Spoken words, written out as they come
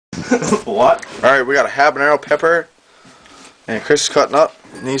What? Alright, we got a habanero pepper. And Chris is cutting up.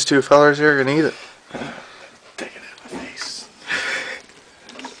 And these two fellers here are gonna eat it. Take it out of my face.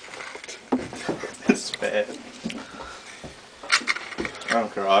 It's bad. I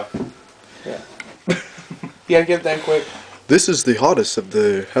don't cry. Yeah. You gotta get that quick. This is the hottest of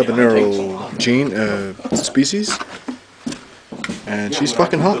the habanero species. And she's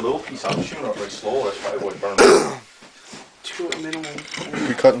fucking hot. Chew it minimum.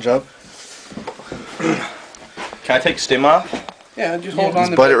 Good cutting job. Can I take stem off? Yeah, just hold on.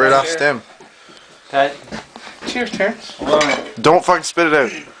 Just bite it right off stem. Okay. Cheers, Terrence. Don't fucking spit it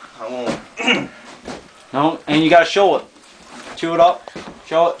out. I won't. No, and you gotta show it. Chew it up.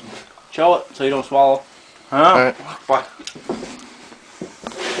 Show it. Show it so you don't swallow. Huh? Alright. What?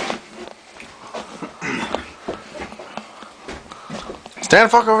 Stand the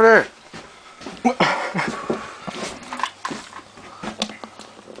fuck over there.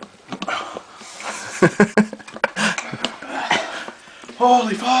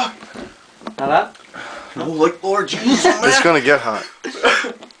 Holy fuck! Now that? Oh, like Lord Jesus, man. It's gonna get hot.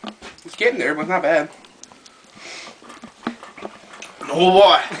 It's getting there, but it's not bad. Oh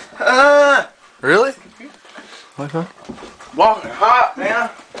boy. Really? Like that? Walking hot, man.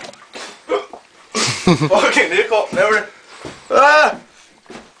 Fucking nickel, never.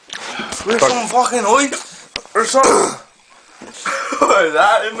 There's some fucking oil or something. What is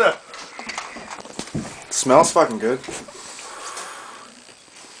that in there? It smells fucking good.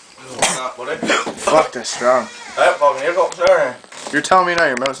 Fuck, that's strong. That fucking hiccup, sorry. You're telling me now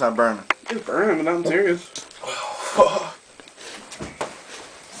your mouth's not burning. It's burning, but I'm serious.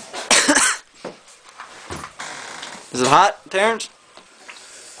 Is it hot, Terrence?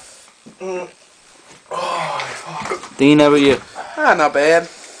 Oh, fuck. Dean, how about you? Ah, not bad.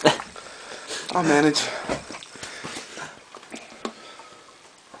 I'll manage.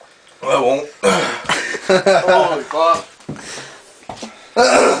 I won't. Holy fuck.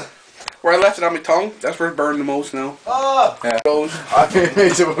 Where I left it on my tongue, that's where it's burning the most now. Oh! Yeah. Goes. I think it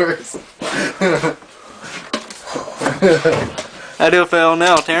makes it worse. How do you feel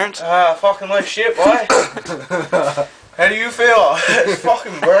now, Terrence? Fucking like shit, boy. How do you feel? It's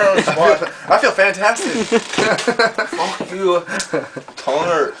fucking burns, boy. I feel fantastic. Fuck you. Tongue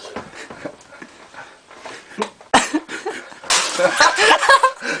hurts.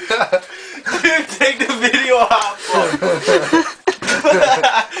 Dude, take the video out, bro.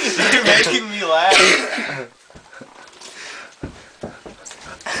 You're making me laugh.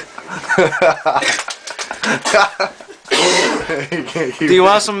 Do you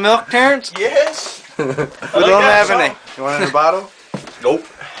want some milk, Terrence? Yes. We don't have any. You want it in a bottle? Nope.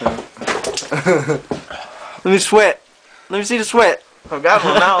 Let me sweat. Let me see the sweat. I've got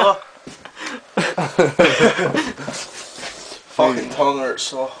one now, look. Fucking tongue hurts,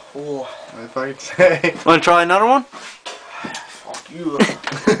 so. Oh. What if I say? Want to try another one? Fuck you.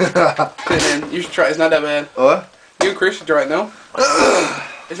 And then you should try. It's not that bad. What? You and Chris should try it now.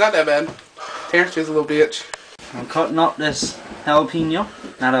 It's not that bad. Terrence is a little bitch. I'm cutting up this jalapeno,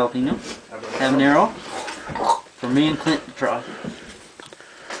 not jalapeno, habanero, for me and Clint to try.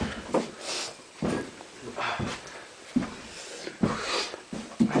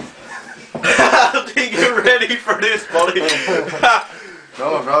 Get ready for this, buddy.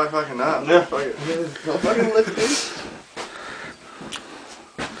 No, I'm probably fucking not. Yeah. Fuck it. Don't fucking lift it.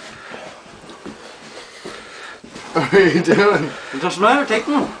 What are you doing? It doesn't matter, take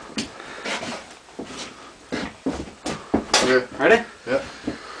one. Okay. Ready? Yeah.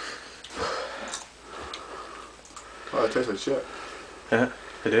 Oh, it tastes like shit. Yeah,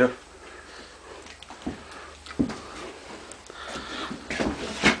 I do.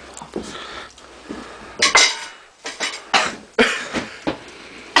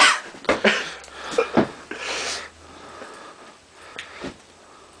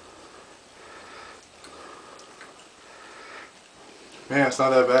 Man, it's not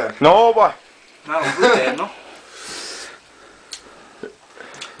that bad. No, boy. Not a good bad, no?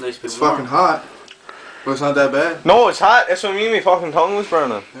 Nice bit It's warm. fucking hot, but it's not that bad. No, it's hot. That's what I mean. My fucking tongue was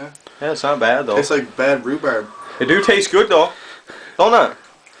burning. Yeah. Yeah, it's not bad though. It's like bad rhubarb. It do taste good though. Don't it?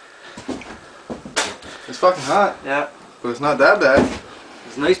 It's fucking hot, Yeah, but it's not that bad.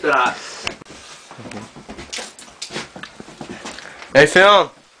 it's a nice bit hot. Hey,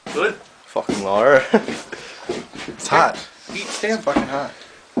 Phil. Good. Fucking liar. It's hot. Eat It's stem. fucking hot.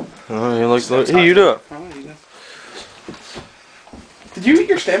 Oh, you look. Hey, you do it. Did you eat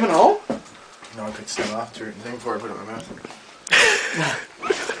your stem and all? No, I could stem off certain thing before I put it in my mouth.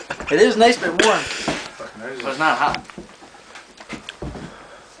 It is a nice bit warm, Fucking but it's not hot.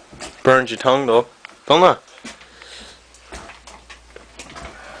 Burns your tongue though. Don't it?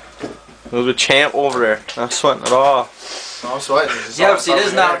 There's a champ over there. Not sweating at all. No, I'm sweating. It's Yeah, all but see, top this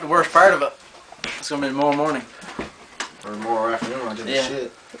of is my not head. the worst part of it. It's gonna be tomorrow morning. Or more afternoon when I did Yeah. the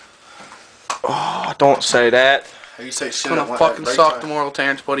shit. Oh, don't say that. How you say It's shit gonna at one- fucking at break suck time? tomorrow,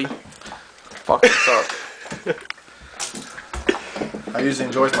 Terrence, buddy. Fucking suck. I usually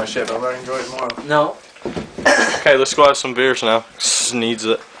enjoy my shit, but I'm not gonna enjoy it tomorrow. No. Okay, let's go have some beers now. Needs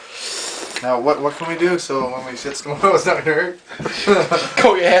it. Now, what can we do so when we shit tomorrow it's not gonna hurt?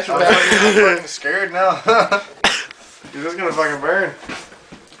 Go your ass I'm back. fucking scared now. Dude, this is gonna fucking burn.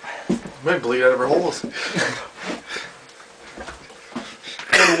 I might bleed out of her holes.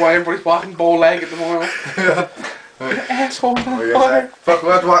 I don't know why everybody's walking bow-legged tomorrow. Asshole. Oh, yes, I- fuck,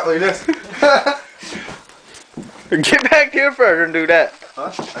 we'll have to walk like this. Get back here further and do that.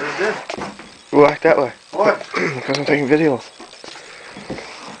 Huh? I just did. Walk that way. What? Because I'm taking videos.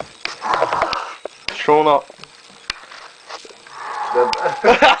 Showing up.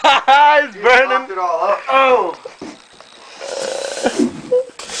 It's burning. It all up. Oh.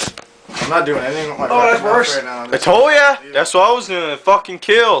 I'm not doing anything with my Oh, that's fucking mouth worse. right now. I told ya. That's what I was doing. It fucking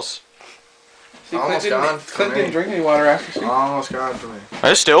kills. See, Almost Clint gone didn't, for Clint me. didn't drink any water after, see? Almost gone for me.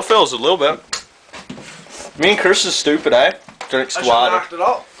 It still feels a little bit. Me and Chris is stupid, eh? Drinks I the should have water. knocked it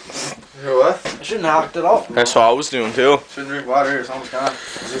off. You what? I should have knocked it off. That's what I was doing too. Shouldn't drink water. It's almost gone.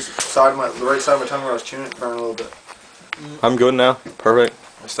 It's just the right side of my tongue where I was chewing it burned a little bit. I'm good now. Perfect.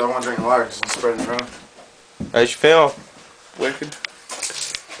 I still want to drink water because it's spreading around. How's you feel? Wicked.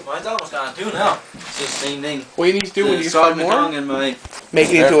 Mine's almost gone too now. It's the same thing. What you need to do when you Suck get my more, tongue and my make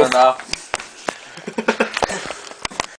it into turned a off.